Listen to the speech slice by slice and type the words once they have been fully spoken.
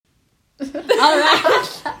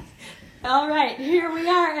All right, here we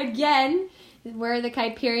are again. We're the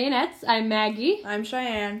Kyperionettes. I'm Maggie. I'm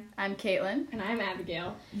Cheyenne. I'm Caitlin. And I'm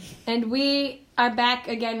Abigail. And we are back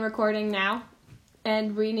again recording now.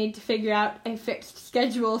 And we need to figure out a fixed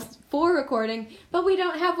schedule for recording. But we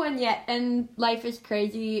don't have one yet. And life is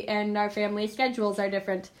crazy and our family schedules are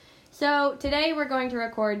different. So today we're going to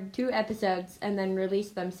record 2 episodes and then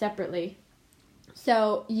release them separately.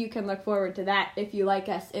 So you can look forward to that if you like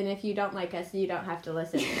us. And if you don't like us, you don't have to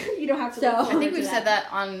listen. You don't have to So- look I forward think to we've said that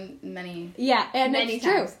on many. Yeah, and many it's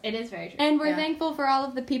times. true. It is very true. And we're Yeah. thankful for all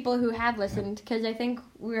of the people who have listened, because I think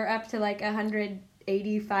we're up to like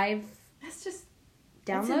 185 That's just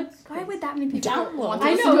downloads. Why would that many people Download. want to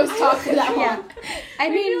I listen know. to us talk for that long? Yeah. I I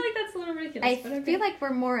mean, feel like that's a little ridiculous. I but okay. feel like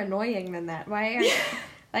we're more annoying than that. Why are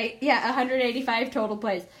 185 total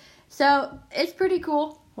plays. So it's pretty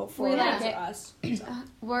cool. Hopefully We like it's it. us.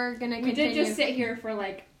 We're gonna we continue. did just sit here for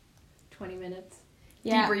like 20 minutes,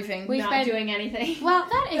 Debriefing. We not spent- doing anything. Well,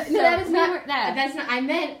 that is No, that is we not- were- that- That's not. I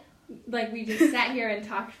meant like we just sat here and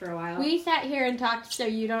talked for a while. We sat here and talked so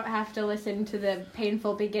you don't have to listen to the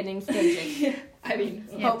painful beginning stages. I mean,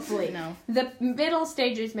 Hopefully. No. The middle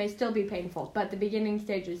stages may still be painful, but the beginning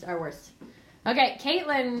stages are worse. Okay,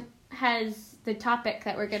 Caitlin has the topic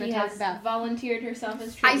that we're going to she talk has about. volunteered herself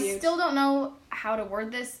as I tribute. still don't know how to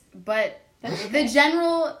word this, but That's the okay.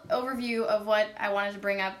 general overview of what I wanted to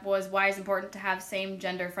bring up was why it's important to have same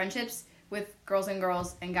gender friendships with girls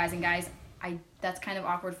and guys and guys. That's kind of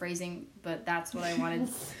awkward phrasing, but that's what I wanted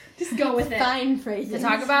Just go with it. Fine to phrases.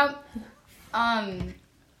 talk about.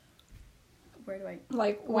 Where do I?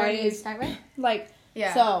 Like, Where why do you is, start with? like,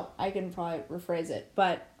 Yeah. so, I can probably rephrase it,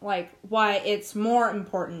 but, like, why it's more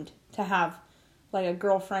important to have, like, a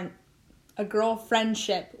girl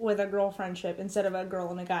friendship with a girl friendship instead of a girl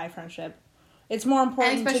and a guy friendship. It's more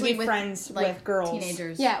important to especially be with, friends like, with girls.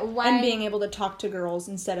 teenagers. Yeah, why And being able to talk to girls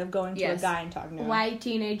instead of going to Yes. a guy and talking to him. why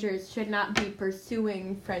teenagers should not be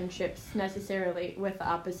pursuing friendships necessarily with the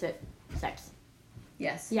opposite sex.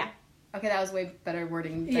 Yes. Yeah. Okay, that was way better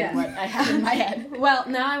wording than Yeah. what I had in my head. Well,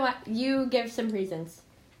 now I want you give some reasons.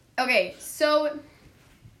 Okay, so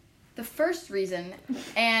the first reason,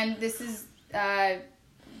 and this is,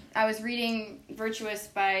 I was reading Virtuous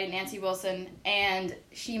by Nancy Wilson, and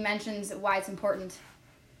she mentions why it's important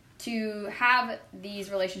to have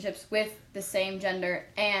these relationships with the same gender.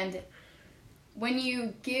 And when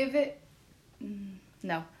you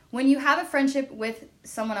when you have a friendship with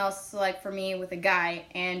someone else, so like for me with a guy,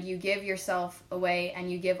 and you give yourself away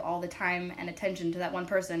and you give all the time and attention to that one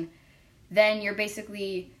person, then you're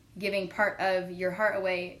basically giving part of your heart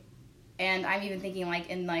away. And I'm even thinking like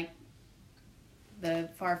in like the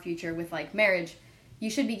far future with like marriage, you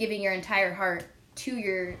should be giving your entire heart to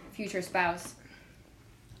your future spouse.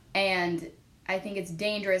 And I think it's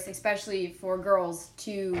dangerous, especially for girls,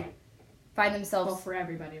 to find themselves Well, for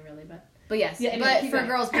everybody, really, but yes, Yeah, but keep for going.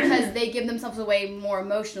 girls, because they give themselves away more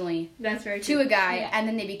emotionally that's very to true. a guy, Yeah. and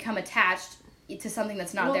then they become attached to something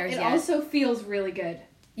that's not Well, theirs it yet. also feels really good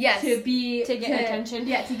Yes. to be To get attention.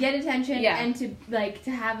 Yeah, to get attention, Yeah. and to like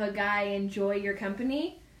to have a guy enjoy your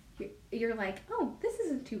company. You're like, oh, this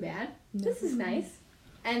isn't too bad. This is nice.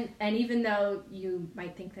 And even though you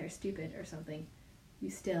might think they're stupid or something, you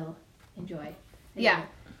still enjoy. Yeah.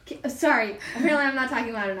 Sorry, apparently I'm not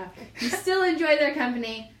talking loud enough. You still enjoy their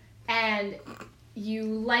company, and you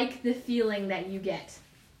like the feeling that you get.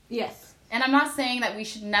 Yes. And I'm not saying that we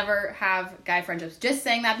should never have guy friendships. Just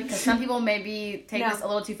saying that because some people maybe take No. this a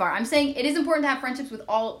little too far. I'm saying it is important to have friendships with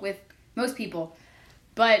most people,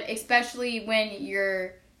 but especially when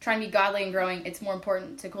you're trying to be godly and growing, it's more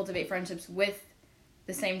important to cultivate friendships with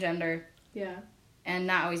the same gender Yeah. and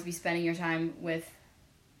not always be spending your time with.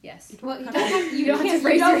 Yes. Well, you don't have, You don't have to can't-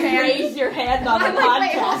 raise you don't your hand. raise your hand on I'm the like,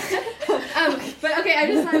 wait, podcast. But okay, I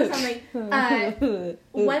just thought of something.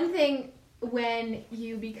 One thing when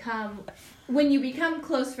you become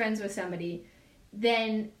close friends with somebody,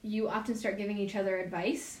 then you often start giving each other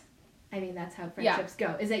advice. I mean, that's how friendships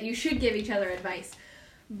go. Is that you should give each other advice,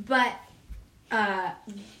 but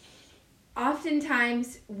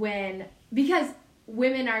oftentimes because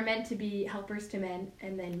women are meant to be helpers to men,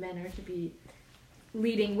 and then men are to be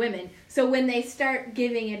leading women. So when they start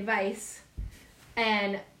giving advice,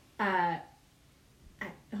 and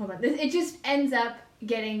hold on, it just ends up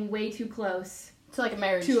getting way too close To like a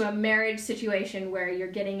marriage. to a marriage situation where you're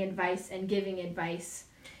getting advice and giving advice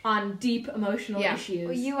on deep emotional Yeah. issues.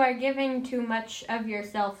 Well, you are giving too much of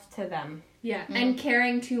yourself to them. Yeah, Mhm. and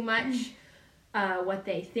caring too much what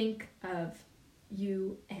they think of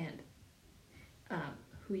you and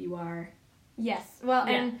who you are. Yes. Well,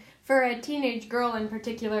 Yeah. and for a teenage girl in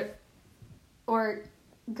particular, or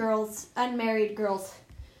girls, unmarried girls,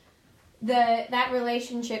 that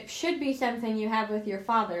relationship should be something you have with your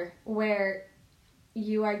father, where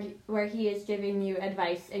he is giving you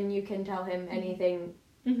advice and you can tell him anything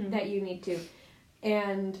that you need to,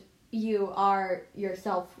 and you are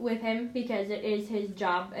yourself with him, because it is his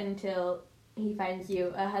job until he finds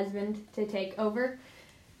you a husband to take over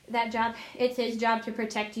that job. It's his job to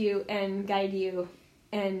protect you and guide you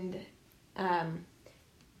and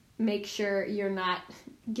make sure you're not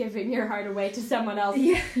giving your heart away to someone else.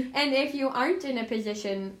 Yeah. And if you aren't in a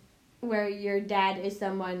position where your dad is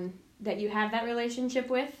someone that you have that relationship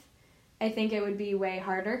with, I think it would be way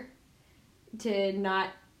harder to not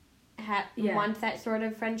want that sort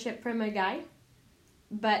of friendship from a guy.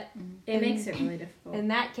 But It makes it really difficult. in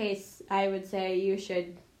that case, I would say you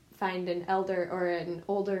should find an elder or an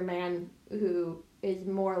older man who is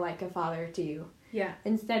more like a father to you, Yeah.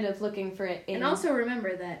 instead of looking for it in... And also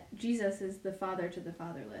remember that Jesus is the father to the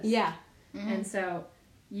fatherless. Yeah. And so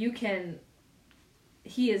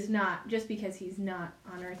he is not, just because he's not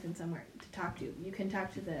on earth and somewhere to talk to, you can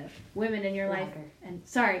talk to the women in your life. And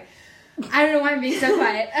sorry, I don't know why I'm being so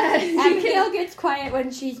quiet. Abigail gets quiet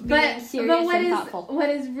when she's being serious and thoughtful. What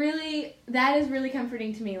is really, that is really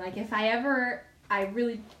comforting to me. Like, if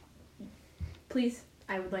please,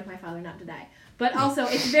 I would like my father not to die. But also,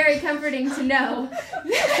 it's very comforting to know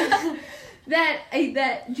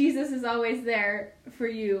that Jesus is always there for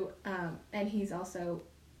you, and he's also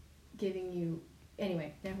giving you...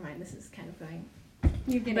 Anyway, never mind. This is kind of going...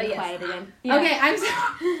 You're getting quiet again. Yeah. Okay, I'm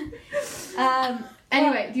sorry.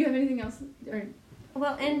 Anyway, do you have anything else?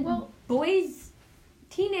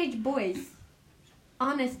 Teenage boys,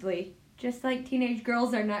 honestly, just like teenage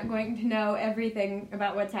girls are not going to know everything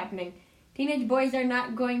about what's happening, teenage boys are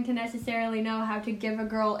not going to necessarily know how to give a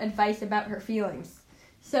girl advice about her feelings.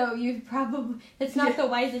 So it's not the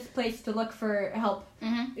wisest place to look for help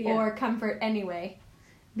or comfort anyway,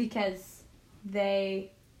 because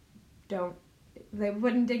they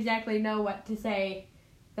wouldn't exactly know what to say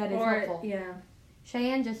that is helpful. Yeah.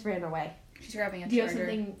 Cheyenne just ran away. She's grabbing a Do you have charger.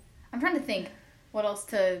 something... I'm trying to think what else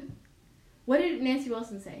to... What did Nancy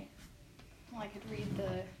Wilson say? Well, I could read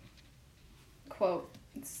the quote.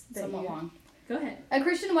 It's somewhat long. Go ahead. A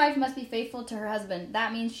Christian wife must be faithful to her husband.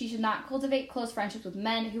 That means she should not cultivate close friendships with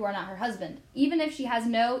men who are not her husband. Even if she has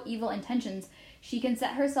no evil intentions, she can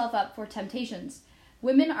set herself up for temptations.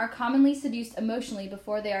 Women are commonly seduced emotionally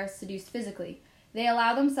before they are seduced physically. They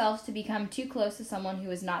allow themselves to become too close to someone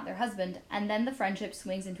who is not their husband, and then the friendship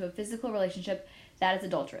swings into a physical relationship that is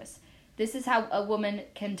adulterous. This is how a woman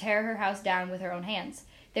can tear her house down with her own hands.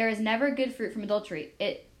 There is never good fruit from adultery.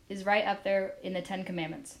 It is right up there in the 10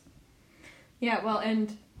 Commandments. Yeah, well,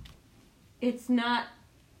 and it's not...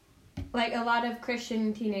 Like, a lot of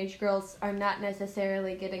Christian teenage girls are not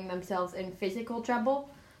necessarily getting themselves in physical trouble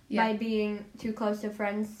by being too close to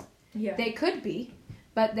friends. Yeah. They could be,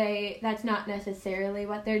 but that's not necessarily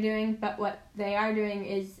what they're doing. But what they are doing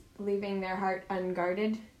is leaving their heart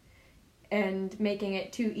unguarded and making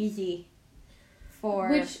it too easy for...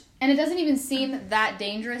 And it doesn't even seem that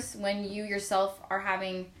dangerous when you yourself are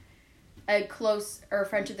having a closer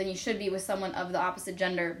friendship than you should be with someone of the opposite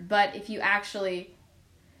gender. But if you actually...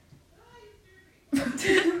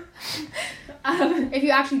 if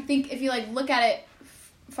you look at it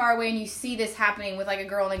far away and you see this happening with like a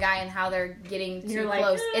girl and a guy and how they're getting too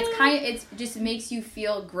close, it just makes you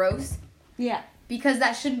feel gross. Yeah. Because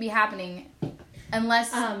that shouldn't be happening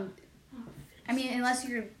unless unless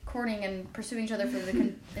you're courting and pursuing each other for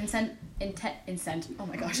the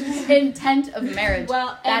intent of marriage.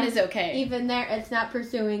 Well, that is okay. Even there, it's not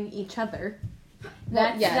pursuing each other.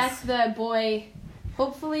 Well, That's the boy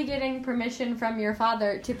hopefully getting permission from your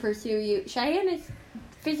father to pursue you. Cheyenne is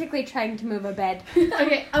physically trying to move a bed.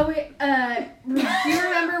 Okay. Oh wait. Do you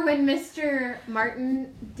remember when Mr.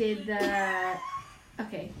 Martin did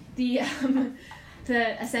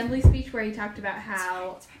the assembly speech where he talked about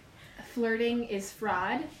how flirting is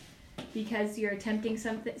fraud because you're tempting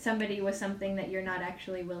somebody with something that you're not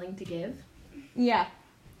actually willing to give? Yeah.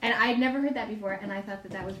 And I'd never heard that before, and I thought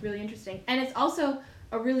that was really interesting. And it's also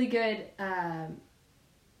a really good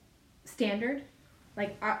standard.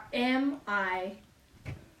 Like, am I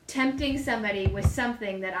tempting somebody with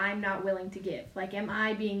something that I'm not willing to give? Like, am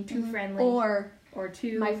I being too friendly? Or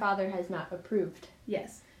too... My father has not approved.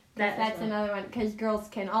 Yes. That's another one, because girls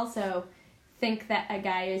can also think that a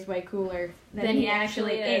guy is way cooler than he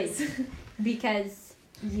actually is. Because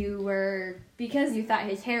you thought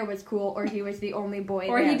his hair was cool, or he was the only boy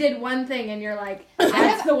or there. he did one thing and you're like,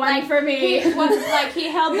 that's the one for me.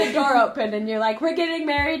 He held the door open and you're like, we're getting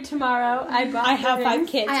married tomorrow. I have 5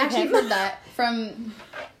 kids. I actually heard that from,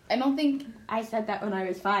 I don't think I said that when I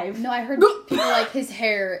was 5. No, I heard people like, his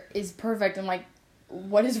hair is perfect. I'm like,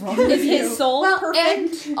 what is wrong with Is you? his soul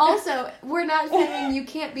perfect? And also, we're not saying you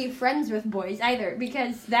can't be friends with boys either,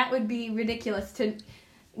 because that would be ridiculous to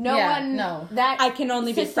no Yeah, one. no. That I can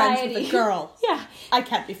only be friends with a society- girl. Yeah, I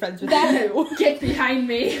can't be friends with That- you. Get behind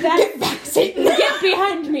me. get back, Satan! Get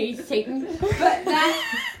behind me, Satan! But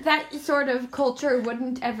that sort of culture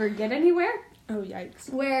wouldn't ever get anywhere. Oh,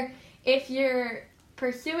 yikes. Where if you're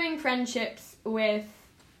pursuing friendships with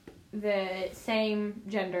the same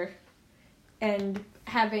gender and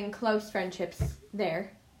having close friendships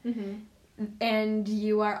there, and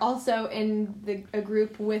you are also in a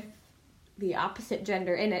group with the opposite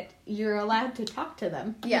gender in it, you're allowed to talk to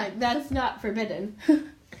them. Yeah. Like, that's not forbidden.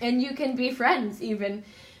 And you can be friends even.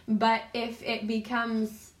 But if it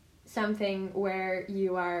becomes something where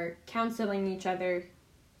you are counseling each other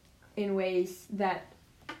in ways that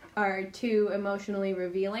are too emotionally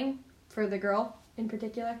revealing for the girl in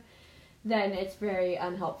particular, then it's very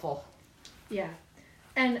unhelpful. Yeah.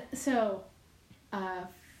 And so,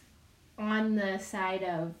 on the side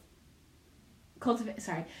of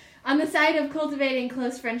cultivating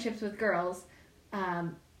close friendships with girls,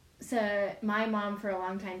 so my mom for a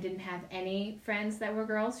long time didn't have any friends that were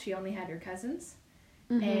girls. She only had her cousins.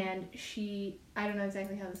 And I don't know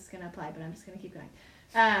exactly how this is going to apply, but I'm just going to keep going.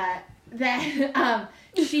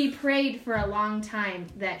 She prayed for a long time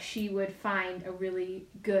that she would find a really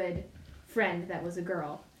good friend that was a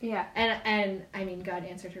girl. Yeah. And I mean, God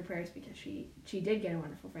answered her prayers because she did get a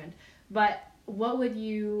wonderful friend. But what would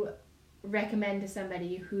you recommend to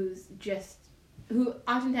somebody who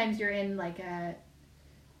oftentimes you're in like a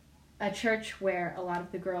church where a lot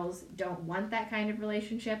of the girls don't want that kind of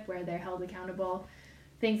relationship, where they're held accountable,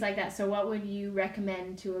 things like that. So what would you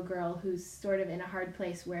recommend to a girl who's sort of in a hard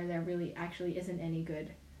place where there really actually isn't any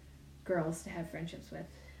good girls to have friendships with?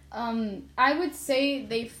 I would say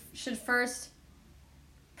they should first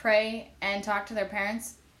pray and talk to their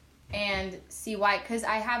parents and see why. Because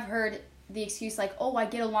I have heard the excuse like, oh, I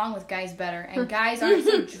get along with guys better. And guys aren't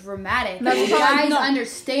so dramatic. That's Guys no,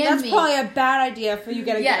 understand That's me. probably a bad idea for you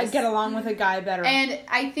to Yes. get along with a guy better. And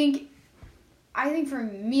I think for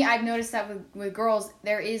me, I've noticed that with girls,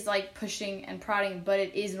 there is like pushing and prodding, but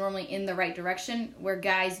it is normally in the right direction, where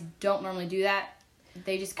guys don't normally do that.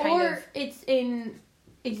 They just kind of... Or it's in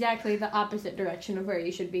exactly the opposite direction of where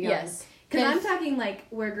you should be going. Yes. Because I'm talking like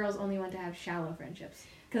where girls only want to have shallow friendships.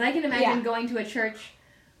 Because I can imagine going to a church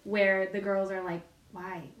where the girls are like,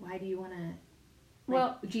 why? Why do you want to...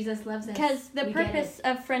 Well, Jesus loves us. because the We get purpose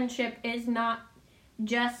of friendship is not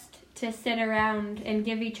just to sit around and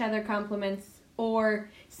give each other compliments or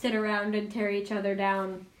sit around and tear each other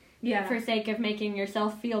down for sake of making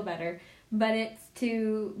yourself feel better. But it's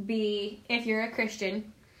to be, if you're a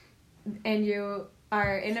Christian and you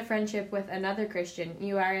are in a friendship with another Christian,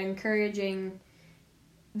 you are encouraging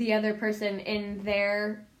the other person in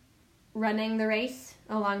their running the race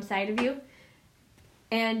alongside of you.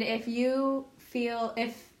 And if you're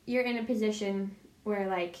in a position where,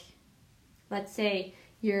 like, let's say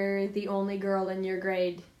you're the only girl in your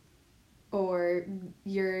grade, or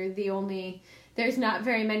there's not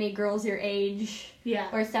very many girls your age,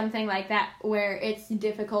 or something like that, where it's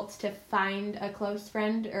difficult to find a close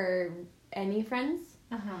friend or any friends,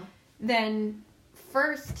 then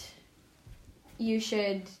first you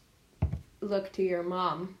should look to your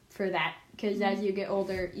mom for that, because as you get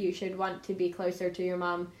older, you should want to be closer to your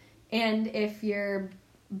mom. And if you're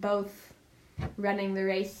both running the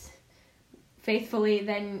race faithfully,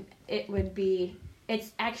 then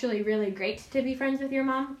it's actually really great to be friends with your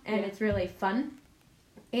mom, and it's really fun.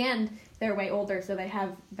 And they're way older, so they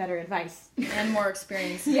have better advice. and more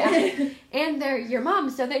experience. Yeah. And they're your mom,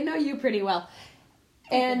 so they know you pretty well.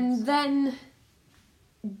 And then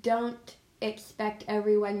don't expect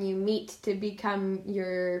everyone you meet to become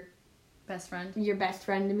your Best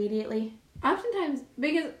friend. immediately. Oftentimes,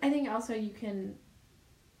 because I think also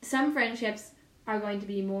some friendships are going to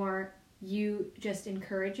be more you just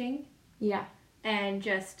encouraging Yeah. and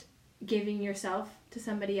just giving yourself to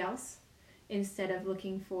somebody else instead of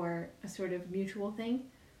looking for a sort of mutual thing.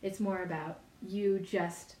 It's more about you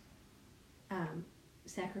just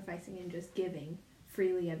sacrificing and just giving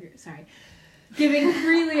freely of yourself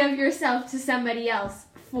to somebody else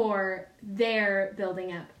for their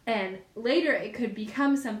building up. And later it could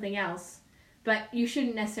become something else, but you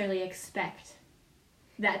shouldn't necessarily expect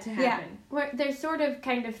that to happen. Yeah. There's sort of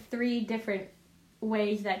kind of 3 different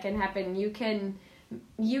ways that can happen. You can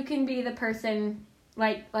be the person,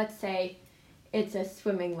 like, let's say it's a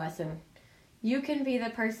swimming lesson. You can be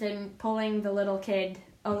the person pulling the little kid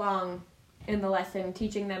along in the lesson,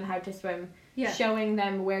 teaching them how to swim, showing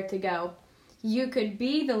them where to go. you could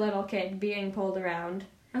be the little kid being pulled around,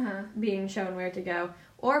 being shown where to go,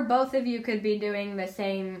 or both of you could be doing the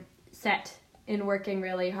same set and working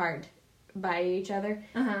really hard by each other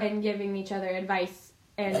and giving each other advice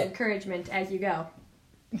and encouragement as you go.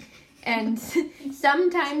 And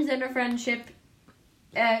sometimes in a friendship,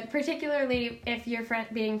 particularly if you're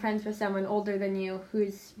being friends with someone older than you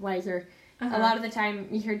who's wiser, a lot of the time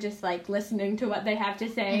you're just like listening to what they have to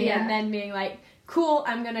say and then being like, cool,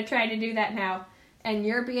 I'm going to try to do that now. And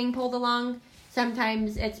you're being pulled along.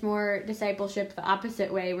 Sometimes it's more discipleship the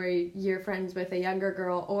opposite way, where you're friends with a younger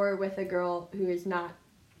girl or with a girl who has not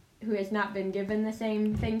been given the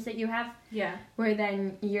same things that you have. Yeah. Where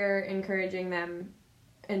then you're encouraging them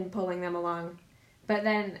and pulling them along. But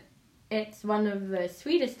then it's one of the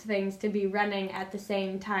sweetest things to be running at the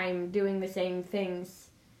same time, doing the same things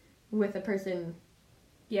with a person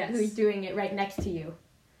who's doing it right next to you.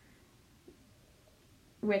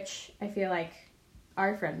 Which I feel like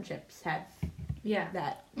our friendships have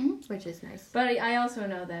that, which is nice. But I also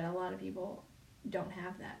know that a lot of people don't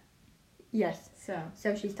have that. Yes.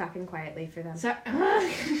 So she's talking quietly for them. So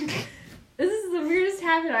this is the weirdest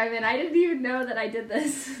habit I'm in. I didn't even know that I did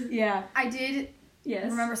this. Yeah. I did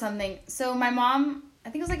Yes. remember something. So my mom, I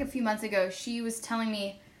think it was like a few months ago, she was telling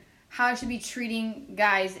me how I should be treating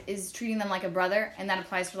guys is treating them like a brother, and that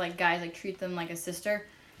applies for like guys, like treat them like a sister.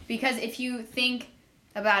 Because if you think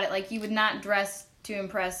about it, like you would not dress to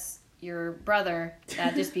impress your brother,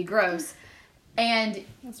 that'd just be gross. And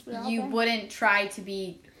you wouldn't try to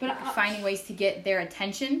be finding ways to get their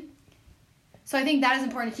attention. So I think that is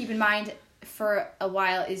important to keep in mind for a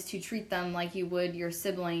while, is to treat them like you would your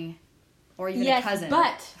sibling or even a cousin.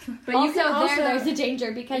 But you can also there's a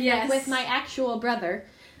danger, because Yes. like with my actual brother,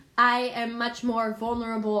 I am much more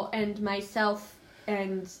vulnerable and myself,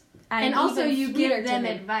 and And also even you sweeter give to them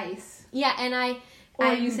him. advice. Yeah, and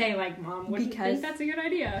Or you say like, Mom, wouldn't because think that's a good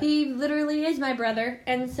idea. he literally is my brother,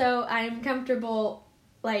 and so I'm comfortable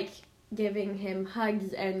like giving him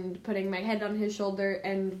hugs and putting my head on his shoulder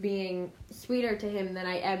and being sweeter to him than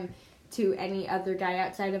I am to any other guy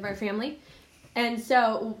outside of our family. And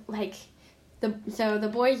so like the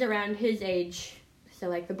boys around his age, so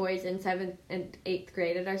like the boys in 7th and 8th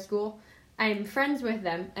grade at our school, I'm friends with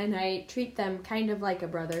them and I treat them kind of like a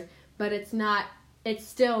brother, but it's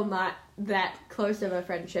still not that close of a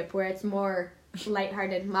friendship, where it's more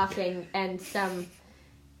lighthearted mocking and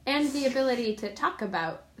the ability to talk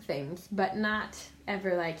about things, but not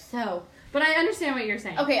ever like so. But I understand what you're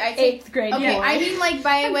saying. Okay, I take 8th grade. Okay, boy. I mean like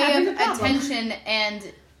by I'm way having of a problem. attention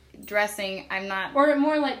and dressing, I'm not, Or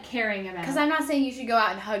more like caring about. because I'm not saying you should go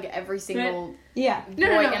out and hug every single Yeah. boy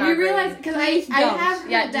No. in our We grade. realize, because I Please have don't.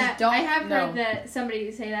 heard Yeah, just that. don't. I have No. heard that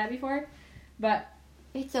somebody say that before, but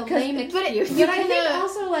It's a 'cause- lame but it- excuse. you but I can, think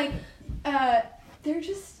also like they're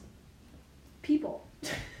just people.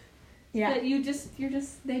 Yeah. That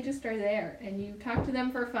they just are there, and you talk to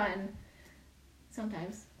them for fun.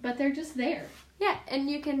 Sometimes, but they're just there. Yeah, and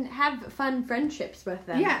you can have fun friendships with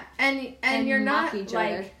them. Yeah, and you're mock not each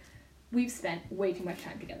like other. we've spent way too much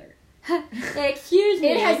time together. Excuse me.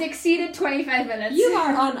 It has exceeded 25 minutes. You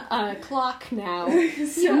are on a clock now. You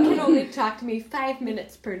can only talk to me 5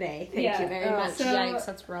 minutes per day. Thank Yeah. you very much. So- Yikes,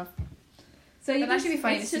 that's rough. So you But that just, should be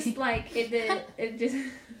funny it's to just see. like it just.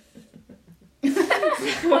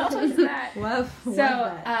 What was that? Love So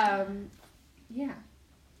that. yeah,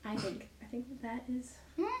 I think that is.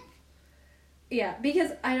 Hmm. Yeah,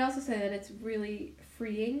 because I'd also say that it's really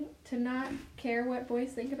freeing to not care what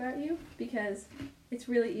boys think about you, because it's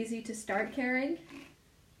really easy to start caring,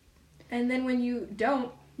 and then when you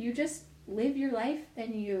don't, you just live your life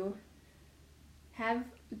and you have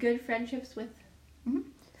good friendships with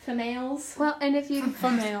females. Well, and if you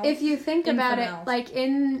think about it, Infidels. like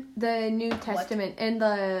in the New Testament, in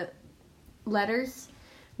the letters,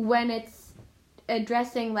 when it's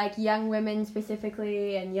addressing like young women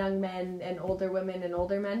specifically, and young men, and older women and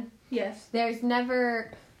older men, Yes. there's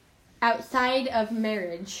never, outside of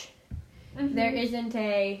marriage, there isn't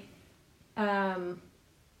a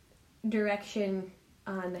direction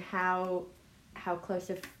on how close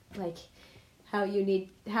of like how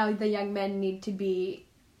the young men need to be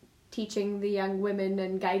teaching the young women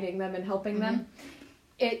and guiding them and helping them.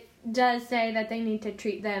 It does say that they need to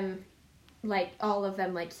treat them like all of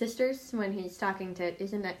them like sisters when he's talking to,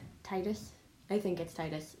 isn't it Titus? I think it's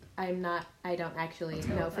Titus. I don't actually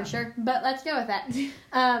know for sure, but let's go with that.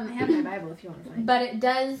 I have my Bible if you want to find it. But it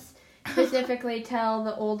does specifically tell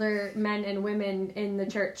the older men and women in the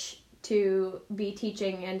church to be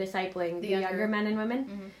teaching and discipling the younger men and women.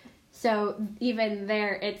 Mm-hmm. So even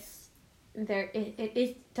there, it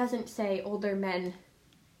doesn't say older men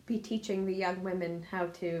be teaching the young women how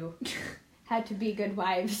how to be good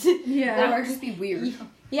wives. Yeah. That would just be weird.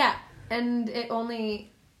 Yeah, and it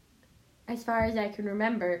only, as far as I can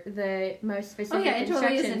remember, the most Oh specific yeah, it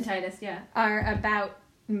totally is in instructions Titus. Yeah. are about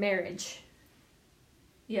marriage,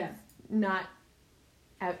 Yeah. not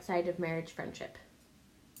outside of marriage friendship.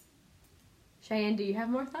 Cheyenne, do you have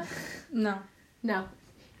more thoughts? No. No.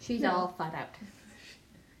 She's No. all thought out.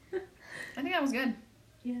 I think that was good.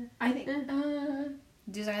 Yeah. I think.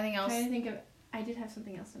 Is there anything else? Trying to think of. I did have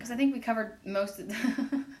something else. Because I think we covered most of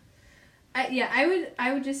the...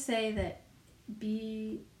 I would just say that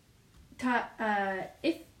be taught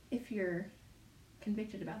if you're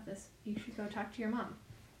convicted about this, you should go talk to your mom.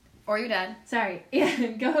 Or your dad. Sorry. Yeah.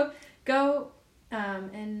 Go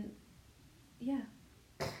and yeah.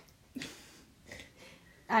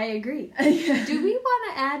 I agree. Yeah. Do we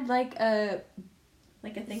want to add like a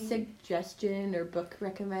Like a thing. suggestion or book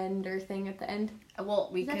recommender thing at the end? Well,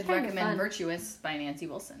 we That's could kind of recommend fun. Virtuous by Nancy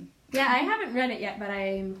Wilson. Yeah, I haven't read it yet, but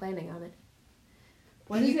I'm planning on it.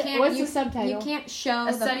 What is You it? can't- What's you- the subtitle? You can't show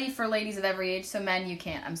A the... study for ladies of every age, so men you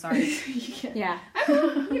can't. I'm sorry. You can't. Yeah.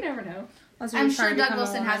 You never know. I'm sure Doug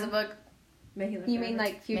Wilson has a book. Make it look You mean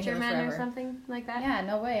forever. like Future Live Men or Forever. something like that? Yeah,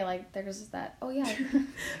 no way. Like, there's that. Oh, yeah.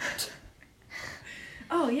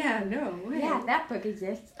 Oh yeah, no way. Yeah, that book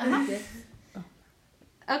exists. Uh-huh.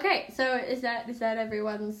 Okay, so is that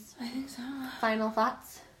everyone's I think so. final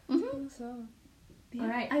thoughts? Mm-hmm. I think so. Yeah, All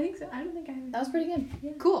right. I think so. I don't think I have. That was pretty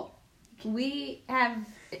good. Cool. We have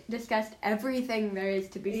discussed everything there is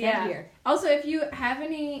to be said Yeah. here. Also, if you have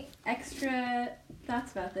any extra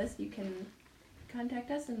thoughts about this, you can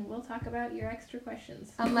contact us and we'll talk about your extra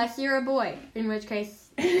questions. Unless you're a boy, in which case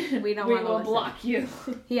we don't want to will listen. block you.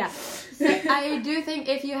 Yeah. So I do think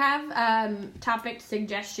if you have topic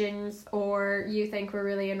suggestions or you think we're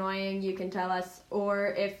really annoying, you can tell us. Or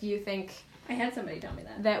if you think I had somebody tell me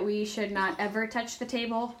that. that we should not ever touch the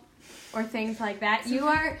table or things like that,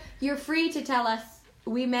 you're free to tell us.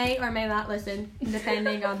 We may or may not listen,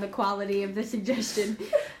 depending on the quality of the suggestion.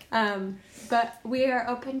 But we are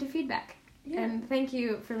open to feedback. Yeah. And thank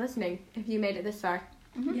you for listening if you made it this far.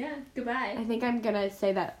 Yeah. Goodbye. I think I'm gonna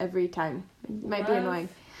say that every time. It might be Love- annoying.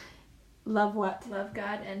 Love what? Love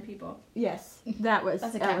God and people. Yes, that was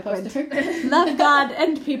That's a cat eloquent. poster. Love God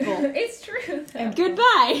and people. It's true. Though. And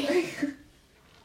goodbye.